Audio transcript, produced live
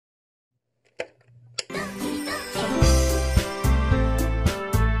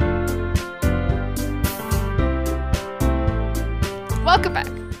Welcome back.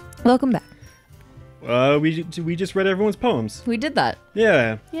 Welcome back. We just read everyone's poems. We did that.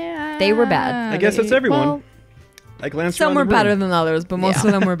 Yeah. Yeah. They were bad. I guess that's everyone. Well, I glanced Some around were the room. better than others, but most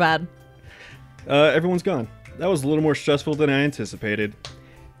of them were bad. Everyone's gone. That was a little more stressful than I anticipated.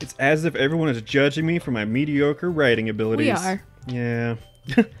 It's as if everyone is judging me for my mediocre writing abilities. We are. Yeah.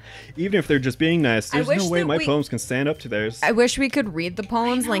 Even if they're just being nice, there's wish no way that my we- poems can stand up to theirs. I wish we could read the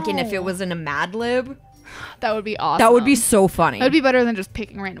poems, like, and if it was in a Mad Lib. That would be awesome. That would be so funny. That would be better than just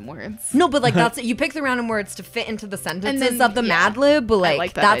picking random words. No, but like that's you pick the random words to fit into the sentences then, of the Mad Lib, but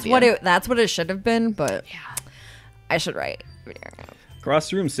like that that's what it should have been. But yeah, I should write. Across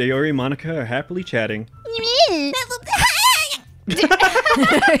the room, Sayori and Monica are happily chatting.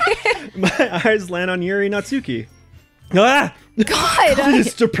 My eyes land on Yuri and Natsuki. Ah! God, They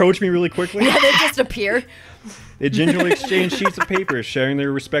just approach me really quickly. yeah, they just appear. They gingerly exchange sheets of paper, sharing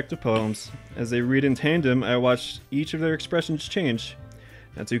their respective poems. As they read in tandem, I watch each of their expressions change.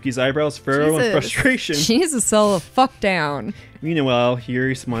 Natsuki's eyebrows furrow in Jesus. frustration. She needs to settle the fuck down. Meanwhile,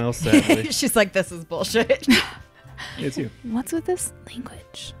 Yuri smiles sadly. She's like, this is bullshit. It's you. What's with this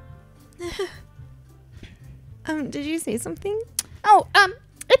language? Did you say something? Oh,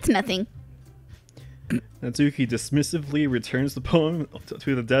 it's nothing. Natsuki dismissively returns the poem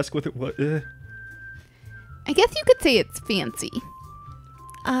to the desk with it. What? I guess you could say it's fancy.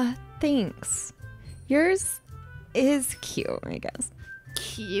 Thanks. Yours is cute, I guess.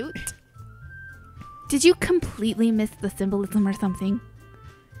 Cute. Did you completely miss the symbolism or something?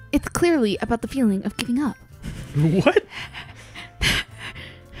 It's clearly about the feeling of giving up. What?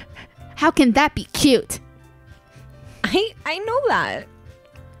 How can that be cute? I know that.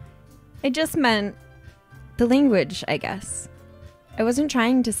 I just meant the language, I guess. I was just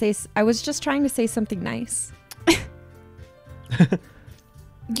trying to say something nice.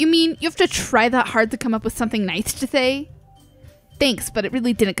 You mean you have to try that hard to come up with something nice to say? Thanks, but it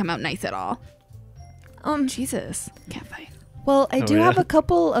really didn't come out nice at all. Jesus. Can't fight. Well, I do yeah? have a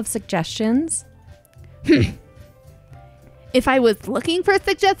couple of suggestions. If I was looking for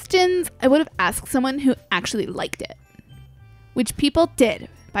suggestions, I would have asked someone who actually liked it. Which people did,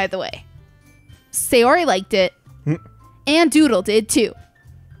 by the way. Sayori liked it, and Doodle did too.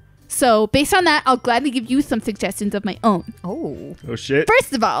 So, based on that, I'll gladly give you some suggestions of my own. Oh. Oh shit.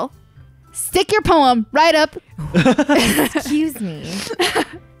 First of all, stick your poem right up. Excuse me.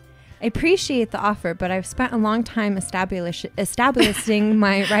 I appreciate the offer, but I've spent a long time establishing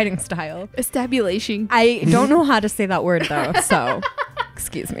my writing style. Establishing. I don't know how to say that word though, so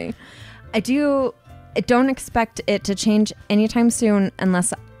excuse me. I don't expect it to change anytime soon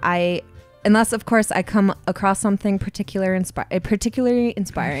unless of course I come across something particularly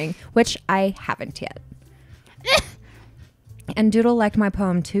inspiring, which I haven't yet. And Doodle liked my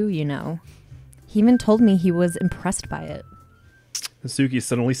poem too, you know. He even told me he was impressed by it. Natsuki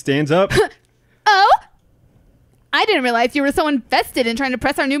suddenly stands up. Oh? I didn't realize you were so invested in trying to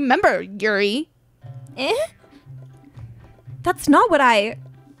press our new member, Yuri. That's not what I...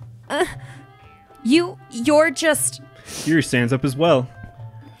 You're just... Yuri stands up as well.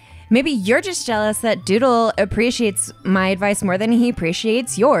 Maybe you're just jealous that Doodle appreciates my advice more than he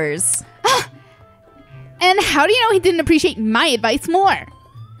appreciates yours. And how do you know he didn't appreciate my advice more?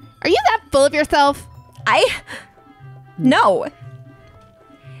 Are you that full of yourself? No.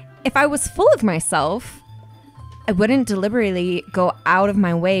 If I was full of myself, I wouldn't deliberately go out of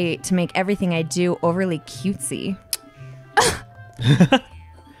my way to make everything I do overly cutesy.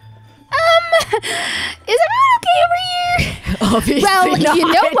 Is everyone okay over here? Obviously Well, not. you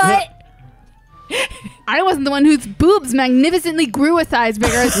know what? I wasn't the one whose boobs magnificently grew a size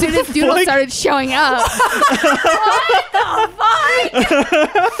bigger as soon as Doodle started showing up. What the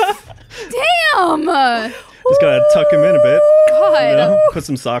fuck? Damn! Just gotta tuck him in a bit. God. You know, put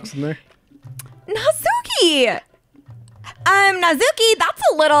some socks in there. Nazuki! Nazuki, that's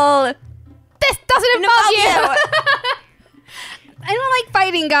a little... This doesn't involve you! I don't like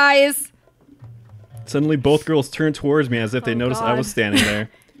fighting, guys. Suddenly, both girls turn towards me as if they Oh, noticed I God. was standing there.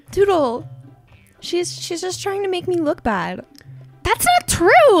 Doodle, she's just trying to make me look bad. That's not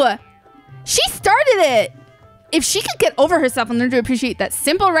true. She started it. If she could get over herself and learn to appreciate that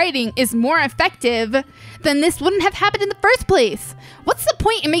simple writing is more effective, then this wouldn't have happened in the first place. What's the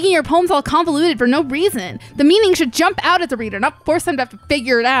point in making your poems all convoluted for no reason? The meaning should jump out at the reader, not force them to have to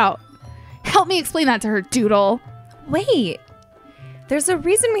figure it out. Help me explain that to her, Doodle. Wait. There's a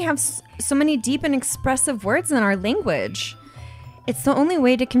reason we have so many deep and expressive words in our language. It's the only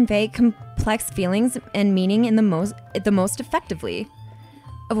way to convey complex feelings and meaning in the most effectively.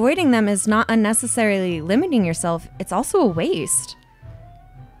 Avoiding them is not unnecessarily limiting yourself, it's also a waste.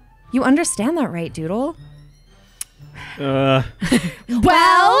 You understand that, right, Doodle? Well,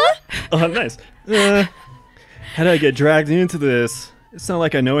 Oh, nice. How did I get dragged into this? It's not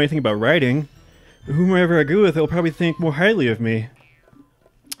like I know anything about writing. Whomever I go with, they'll probably think more highly of me.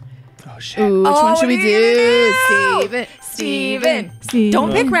 Oh, shit. ooh, which one should we do? Steven. Steven.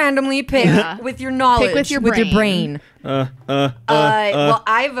 Don't pick randomly. Pick Yeah. with your knowledge. Pick with your brain. brain. Well,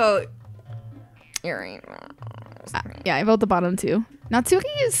 I vote. You're right. Yeah, I vote the bottom two. Natsuki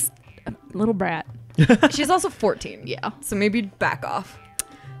is a little brat. She's also 14. Yeah. So maybe back off.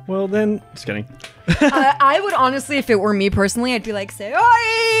 Well, then, just kidding. I would honestly, if it were me personally, I'd be like, say,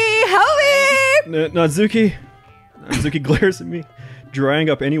 oi, help me! Natsuki glares at me, drying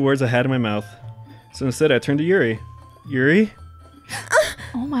up any words I had in my mouth. So instead, I turned to Yuri. Yuri?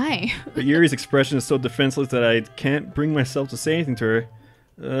 Oh my. But Yuri's expression is so defenseless that I can't bring myself to say anything to her.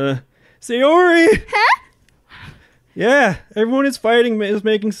 Sayori! Huh? Yeah, everyone is fighting is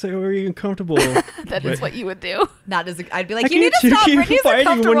making Sayori uncomfortable. That is what you would do. That is, I'd be like, How you can need to stop. keep Brittany's fighting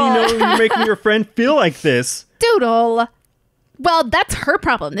when you uncomfortable. know you're making your friend feel like this? Doodle. Well, that's her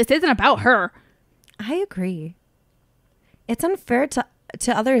problem. This isn't about her. I agree. It's unfair to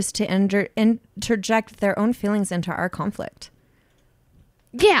others to interject their own feelings into our conflict.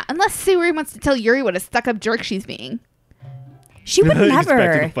 Yeah, unless Sayori wants to tell Yuri what a stuck-up jerk she's being. She would Expecting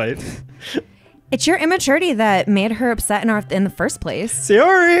never. a fight. It's your immaturity that made her upset in the first place.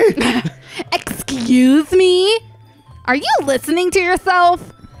 Sayori! Excuse me? Are you listening to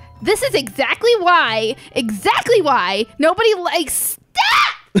yourself? This is exactly why nobody likes...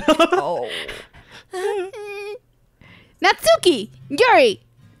 Stop! Oh. Natsuki, Yuri,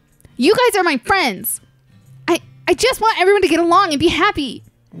 you guys are my friends. I just want everyone to get along and be happy.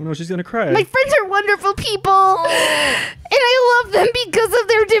 Oh no, she's gonna cry. My friends are wonderful people, and I love them because of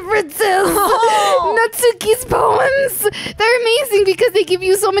their differences. Natsuki's poems, they're amazing because they give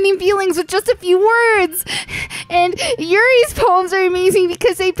you so many feelings with just a few words. And Yuri's poems are amazing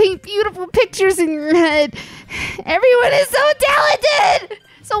because they paint beautiful pictures in your head. Everyone is so talented.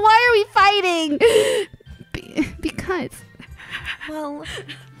 So why are we fighting? Because. Well...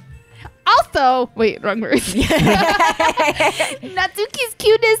 Also, wait, wrong word. Natsuki's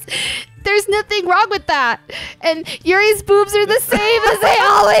cuteness, there's nothing wrong with that. And Yuri's boobs are the same as they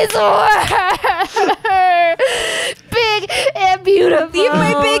always were. Big and beautiful. Leave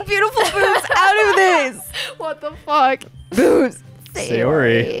my big, beautiful boobs out of this. What the fuck? Boobs.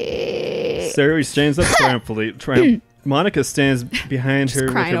 Sayori. Sayori stands up triumphantly. Monica stands behind her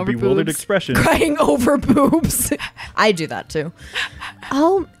with crying a over bewildered boobs. expression. Crying over boobs. I do that too.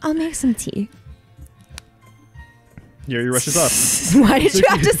 I'll make some tea. Yuri rushes off. Why did you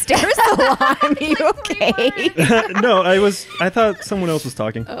have to stare so long? Are you okay? No, I thought someone else was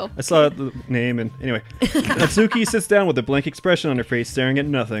talking. Oh. I saw the name and anyway. Natsuki sits down with a blank expression on her face, staring at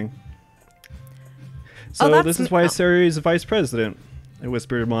nothing. So that's this is why Sayori is the vice president, I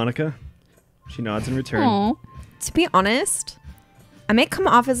whispered to Monica. She nods in return. Aw. To be honest, I may come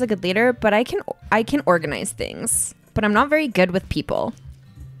off as a good leader, but I can organize things. But I'm not very good with people.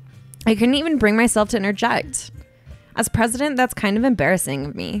 I couldn't even bring myself to interject. As president, that's kind of embarrassing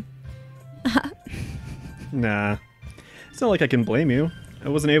of me. Nah. It's not like I can blame you. I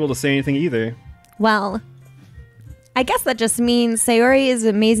wasn't able to say anything either. Well, I guess that just means Sayori is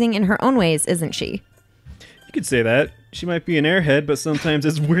amazing in her own ways, isn't she? You could say that. She might be an airhead, but sometimes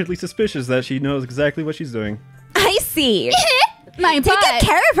it's weirdly suspicious that she knows exactly what she's doing. I see. My Take butt. good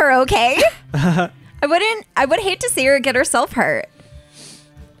care of her, okay? I would hate to see her get herself hurt.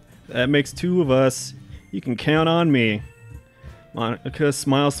 That makes two of us. You can count on me. Monica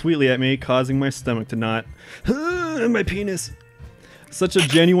smiles sweetly at me, causing my stomach to knot. My penis. Such a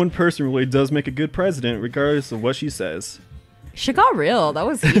genuine person really does make a good president, regardless of what she says. She got real. That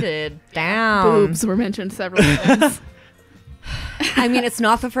was heated. Damn. Boobs were mentioned several times. I mean, it's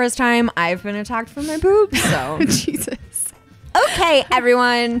not the first time I've been attacked for my boobs, so. Jesus. Okay,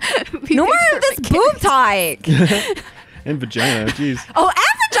 everyone. No more of this boob talk. And vagina, jeez. Oh, and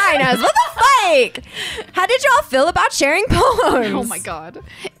vaginas. What the fuck? How did y'all feel about sharing poems? Oh my god. It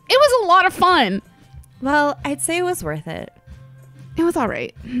was a lot of fun. Well, I'd say it was worth it. It was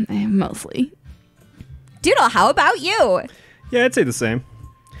alright. Mostly. Doodle, how about you? Yeah, I'd say the same.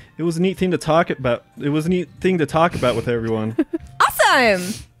 It was a neat thing to talk about. With everyone.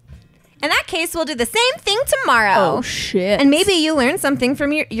 Awesome. In that case, we'll do the same thing tomorrow. Oh shit. And maybe you learn something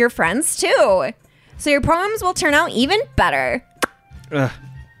from your friends too. So your poems will turn out even better. Ugh.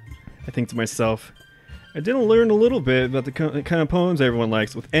 I think to myself, I didn't learn a little bit about the kind of poems everyone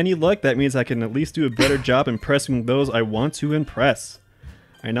likes. With any luck, that means I can at least do a better job impressing those I want to impress.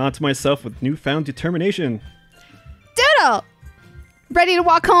 I nod to myself with newfound determination. Doodle! Ready to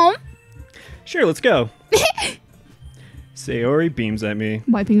walk home? Sure, let's go. Sayori beams at me.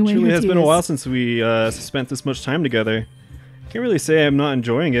 Wiping away Truly her has been a tears. while since we spent this much time together. Can't really say I'm not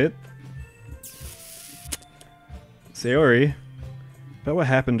enjoying it. Sayori, about what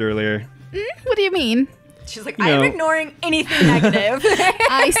happened earlier. What do you mean? She's like, You I'm know. ignoring anything negative.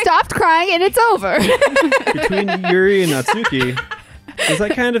 I stopped crying and it's over. Between Yuri and Natsuki, does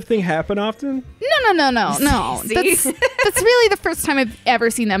that kind of thing happen often? No. See? That's really the first time I've ever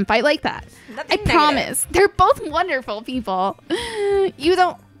seen them fight like that. Nothing I promise. They're both wonderful people. You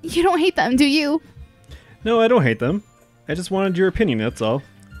don't hate them, do you? No, I don't hate them. I just wanted your opinion, that's all.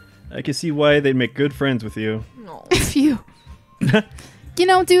 I can see why they'd make good friends with you. No. Phew. You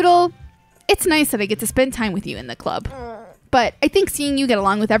know, Doodle, it's nice that I get to spend time with you in the club. But I think seeing you get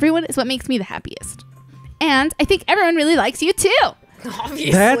along with everyone is what makes me the happiest. And I think everyone really likes you too.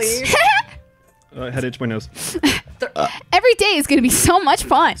 Obviously. That's... I had to itch my nose. Every day is going to be so much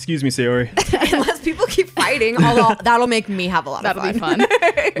fun. Excuse me, Sayori. Unless people keep fighting, although that'll make me have a lot That'll of be fun.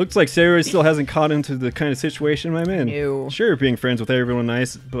 fun. Looks like Sayori still hasn't caught into the kind of situation I'm in. Ew. Sure, being friends with everyone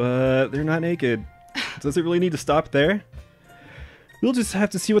nice, but they're not naked. Does it really need to stop there? We'll just have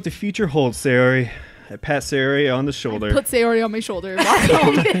to see what the future holds, Sayori. I pat Sayori on the shoulder. Put Sayori on my shoulder. and walk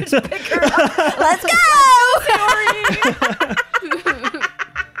home. Let's go!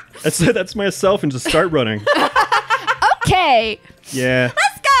 That's myself and just start running. Okay. Yeah.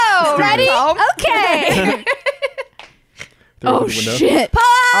 Let's go! Ready? Home. Okay. Throw it Oh, out the window. shit.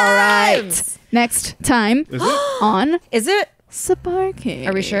 All right. Puns! Next time Is it? on Is it? SUBPARCADE.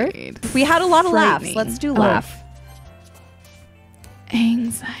 Are we sure? We had a lot of laughs. Frightening. Let's do Oh. laugh.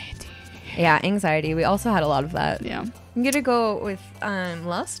 Anxiety. Yeah, anxiety. We also had a lot of that. Yeah. I'm gonna go with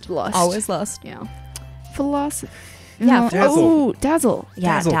lust. Lust. Always lust. Yeah. Philosophy. Yeah, No. Dazzle. Oh, dazzle.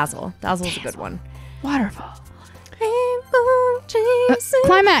 Yeah, Dazzle. dazzle. Dazzle's a good one. Waterfall. Climax.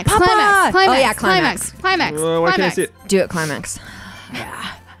 Climax. Papa! Climax. Climax. Oh, yeah, Climax. Climax. Why can't I Climax. see it? Do it, climax.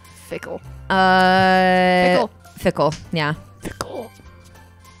 Fickle. Fickle. Fickle. Yeah. Fickle.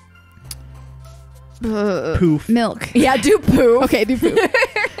 Poof. Milk. Yeah, do poo. Okay, do poop.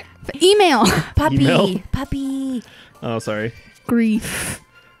 Email. Puppy. Email? Puppy. Oh, sorry. Grief.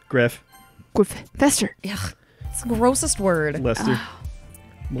 Griff. Fester. Ugh. It's the grossest word. Lester. I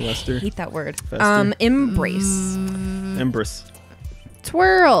Molester. hate that word. Fester. Embrace. Empress.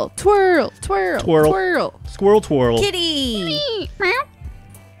 Twirl. Twirl. Twirl. Twirl. Twirl. Squirrel twirl. Kitty.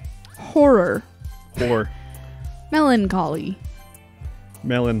 Horror. Whore. Melancholy.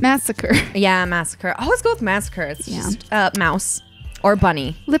 Melon. Massacre. Yeah, massacre. I always go with massacre. It's Yeah. just mouse or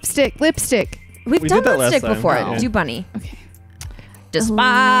bunny. Lipstick. Lipstick. We've We done did that last lipstick time. before. Yeah. Do bunny. Okay.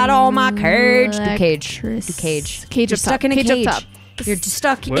 Despite all my cage, do cage, do Electric- cage. Cage You're up stuck top. in a Cage cage. up top. You're just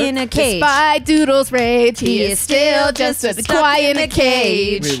stuck What? in a cage. Despite Doodle's rage, he is still just a stuck quiet in in a a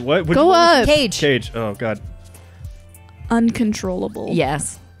cage. Wait, what? Which Go one? up. Cage. Cage. Oh, God. Uncontrollable.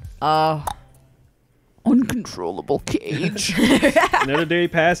 Yes. Oh. Uncontrollable cage. Another day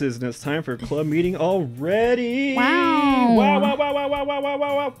passes and it's time for a club meeting already. Wow.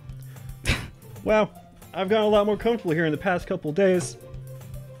 Wow. Wow. I've gotten a lot more comfortable here in the past couple days.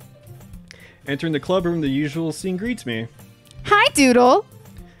 Entering the club room, the usual scene greets me. Hi, Doodle.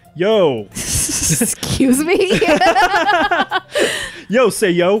 Yo. Excuse me. Yo,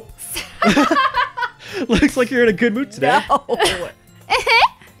 say yo. Looks like you're in a good mood today. I'm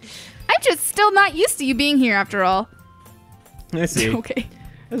just still not used to you being here after all. I see. Okay.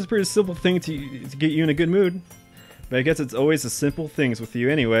 That's a pretty simple thing to get you in a good mood. But I guess it's always the simple things with you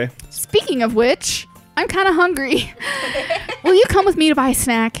anyway. Speaking of which, I'm kind of hungry. Will you come with me to buy a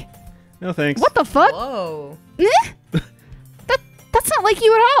snack? No thanks. What the fuck? Whoa. Eh? That's not like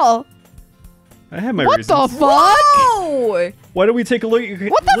you at all. I have my What reasons. the fuck? Whoa. Why don't we take a look at your,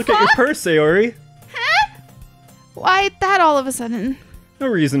 What the at your fuck? purse, Sayori? Why that all of a sudden? No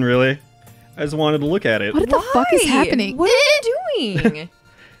reason, really. I just wanted to look at it. What the fuck is Why? happening? What are you doing?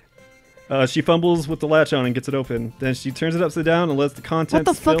 She fumbles with the latch on and gets it open. Then she turns it upside down and lets the contents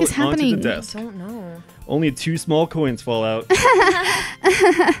the fuck spill is happening? onto the desk. I don't know. Only 2 small coins fall out.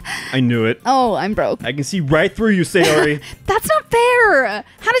 I knew it. Oh, I'm broke. I can see right through you, Sayori. That's not fair.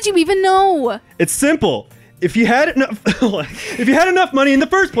 How did you even know? It's simple. If you had enough money in the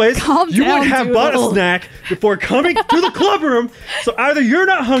first place, Calm you down, would have bought a Doodle. snack before coming to the club room. So either you're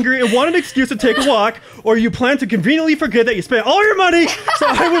not hungry and want an excuse to take a walk, or you plan to conveniently forget that you spent all your money, so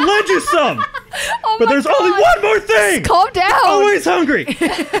I would lend you some. Oh But my there's God. only one more thing. Calm down. Always hungry.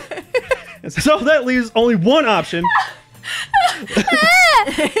 And so that leaves only one option.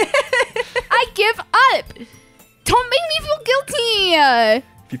 I give up. Don't make me feel guilty.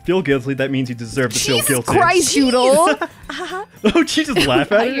 If you feel guilty, that means you deserve to feel Jesus guilty. Christ, Doodle. Oh, she just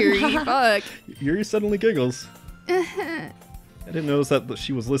laugh at her. Yuri, fuck. Yuri suddenly giggles. I didn't notice that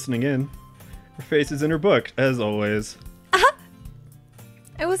she was listening in. Her face is in her book, as always.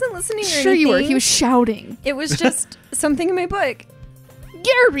 I wasn't listening or Sure anything. you were. He was shouting. It was just something in my book.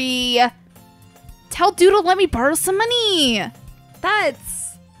 Yuri! Tell Doodle let me borrow some money.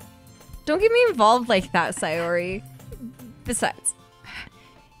 That's... Don't get me involved like that, Sayori. Besides,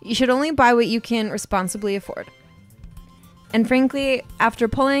 you should only buy what you can responsibly afford. And frankly, after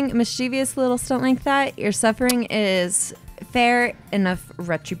pulling a mischievous little stunt like that, your suffering is fair enough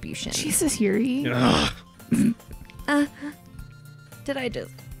retribution. Jesus, Yuri. Ugh. Did I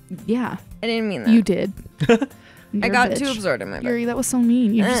just... Yeah, I didn't mean that. you did. I You're a got bitch. too absorbed in my book. Yuri, that was so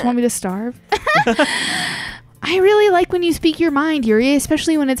mean. You just want me to starve? I really like when you speak your mind, Yuri,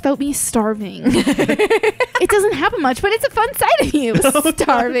 especially when it's about me starving. It doesn't happen much, but it's a fun side of you,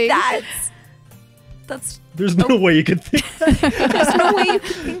 starving. That's... There's no way you could think There's no way you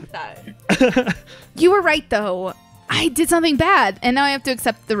could think that. You were right, though. I did something bad, and now I have to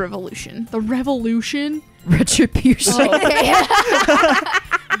accept the revolution. The revolution? Retribution. Oh, okay.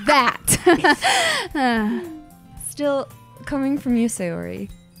 That. Still, coming from you, Sayori,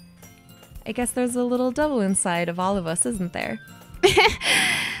 I guess there's a little devil inside of all of us, isn't there?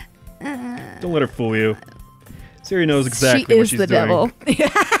 Don't let her fool you. Siri knows exactly she what is she's the doing. devil.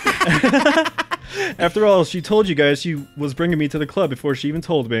 After all, she told you guys she was bringing me to the club before she even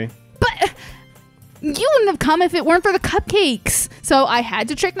told me. But you wouldn't have come if it weren't for the cupcakes. So I had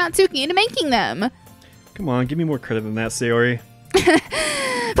to trick Natsuki into making them. Come on, give me more credit than that, Sayori.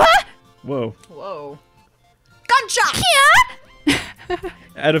 Whoa. Whoa. Gunshot! Yeah.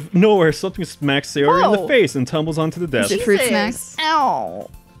 Out of nowhere, something smacks Sayori in Whoa. the face and tumbles onto the desk. Is it fruit Jesus. snacks? Ow.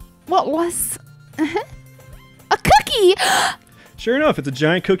 What was... a cookie! Sure enough, it's a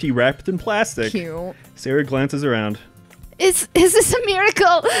giant cookie wrapped in plastic. Cute. Sayori glances around. Is this a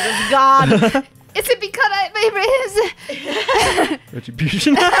miracle? God. Is it because I...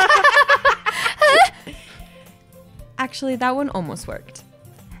 Retribution? Actually, that one almost worked.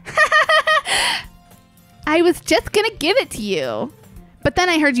 I was just gonna give it to you. But then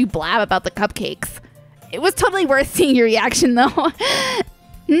I heard you blab about the cupcakes. It was totally worth seeing your reaction, though.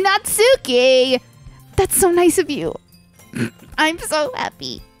 Natsuki! That's so nice of you. I'm so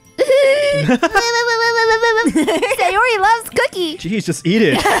happy. Sayori loves cookie. Jeez, just eat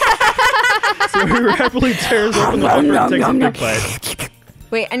it. Sayori rapidly tears open the wrapper and takes a big bite.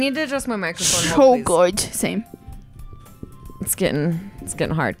 Wait, I need to adjust my microphone. So more, please. good. Same. It's getting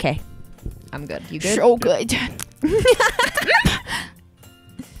hard. Okay. I'm good. You good? So good.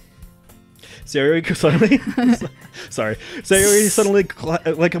 Sayori suddenly... Sorry. Sayori suddenly...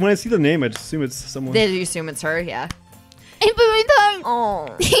 Like, when I see the name, I just assume it's someone... Did you assume it's her? Yeah.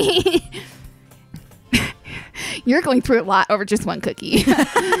 Oh. Oh. You're going through a lot over just one cookie.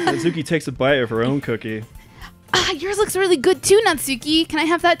 Natsuki takes a bite of her own cookie. Yours looks really good too, Natsuki. Can I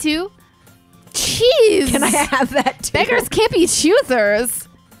have that too? Jeez. Can I have that too? Beggars can't be choosers.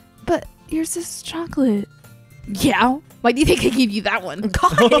 But yours is chocolate. Yeah. Why do you think I gave you that one?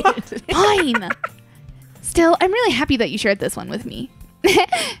 God. Fine. Still, I'm really happy that you shared this one with me.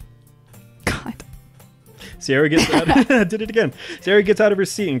 God. Sayori gets out... did it again. Sayori gets out of her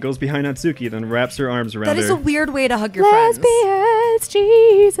seat and goes behind Natsuki, then wraps her arms around That her. is a weird way to hug your friends. Lesbians,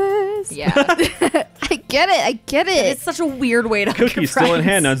 Jesus. Yeah. I get it. I get it. It's such a weird way to hug your Cookie friends. still in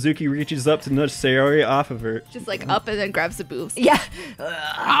hand, Natsuki reaches up to nudge Sayori off of her. just like up and then grabs the boobs. Yeah.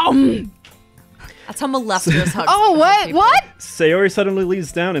 That's how molesters hug. Oh, what? people. What? Sayori suddenly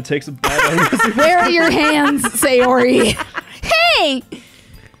leans down and takes a bite out of Natsuki. Where are your hands, Sayori? Hey!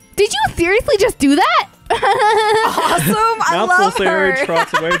 Did you seriously just do that? Awesome. I Mouthful love Sayori her.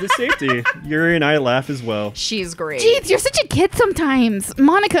 trots away to safety. Yuri and I laugh as well. She's great. Jeez, you're such a kid sometimes.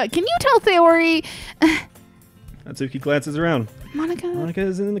 Monica, can you tell Sayori? Natsuki glances around. Monica? Monica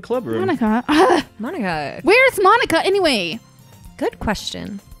is in the club room. Monica? Monica. Where's Monica anyway? Good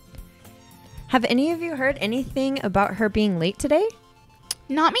question. Have any of you heard anything about her being late today?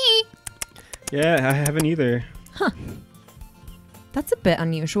 Not me. Yeah, I haven't either. That's a bit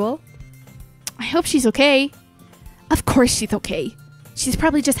unusual. I hope she's okay. Of course she's okay. She's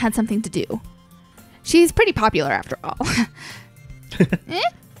probably just had something to do. She's pretty popular after all. Eh?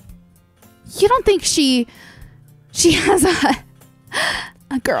 You don't think she has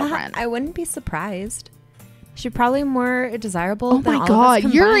a girlfriend? I wouldn't be surprised. She's probably more desirable Oh than my all god, of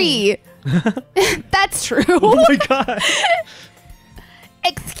us Yuri! That's true. Oh my god!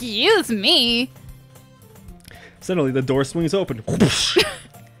 Excuse me. Suddenly, the door swings open. Sorry,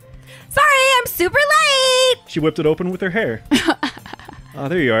 I'm super late! She whipped it open with her hair. Oh,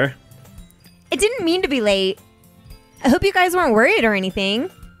 there you are. I didn't mean to be late. I hope you guys weren't worried or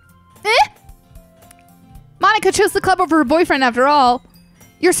anything. Eh? Monica, Monica chose the club over her boyfriend after all.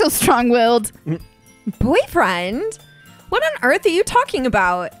 You're so strong-willed. Boyfriend? What on earth are you talking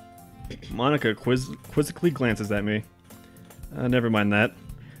about? Monica quizzically glances at me. Never mind that.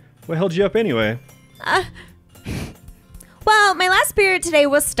 What held you up anyway? Well, my last period today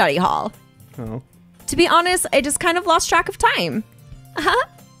was study hall. Oh. To be honest, I just kind of lost track of time. Uh-huh.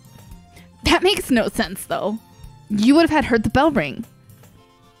 That makes no sense, though. You would have had heard the bell ring.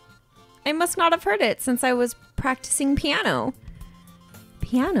 I must not have heard it since I was practicing piano.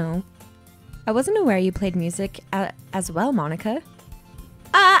 Piano? I wasn't aware you played music as well, Monica.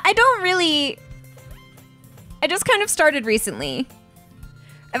 I don't really... I just kind of started recently.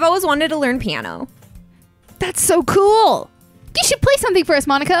 I've always wanted to learn piano. That's so cool. You should play something for us,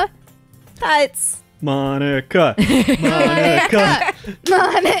 Monica. That's... Monica. Monica.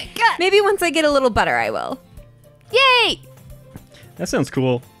 Monica. Maybe once I get a little better, I will. Yay! That sounds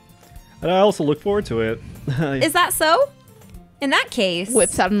cool. And I also look forward to it. Is that so? In that case...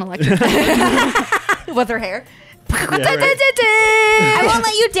 Whips out an electric. With her hair. Yeah, right. I won't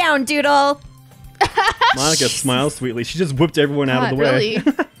let you down, Doodle. Monica smiles sweetly. She just whipped everyone out of the way. Really?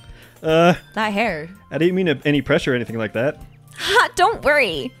 That hair. I didn't mean any pressure or anything like that. Don't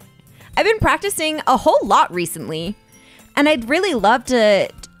worry. I've been practicing a whole lot recently. And I'd really love to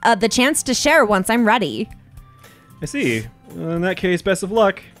the chance to share once I'm ready. I see. In that case, best of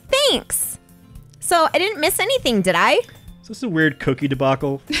luck. Thanks. So I didn't miss anything, did I? Is this a weird cookie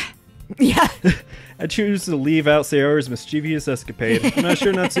debacle? Yeah. I choose to leave out Sayo's mischievous escapade. I'm not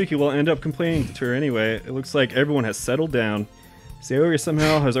sure Natsuki will end up complaining to her anyway. It looks like everyone has settled down. Sayo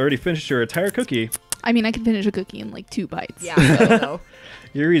somehow has already finished her entire cookie. I mean, I can finish a cookie in like 2 bites. Yeah, so.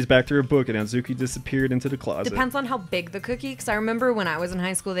 Yuri's back to her book and Natsuki disappeared into the closet. Depends on how big the cookie, because I remember when I was in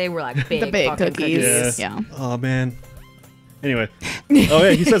high school, they were like big, The big fucking cookies. Yeah. Yeah. Oh, man. Anyway. Oh,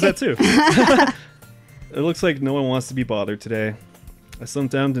 yeah, he says that too. It looks like no one wants to be bothered today. I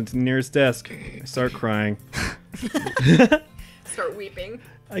slump down to the nearest desk. I start crying. Start weeping.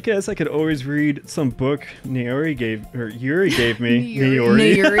 I guess I could always read some book Yuri gave me.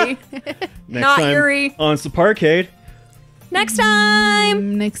 Yuri. Next Not time Yuri. on SUBPARCADE. Next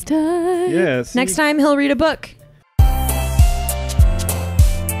time. Next time. Yes. Next time he'll read a book.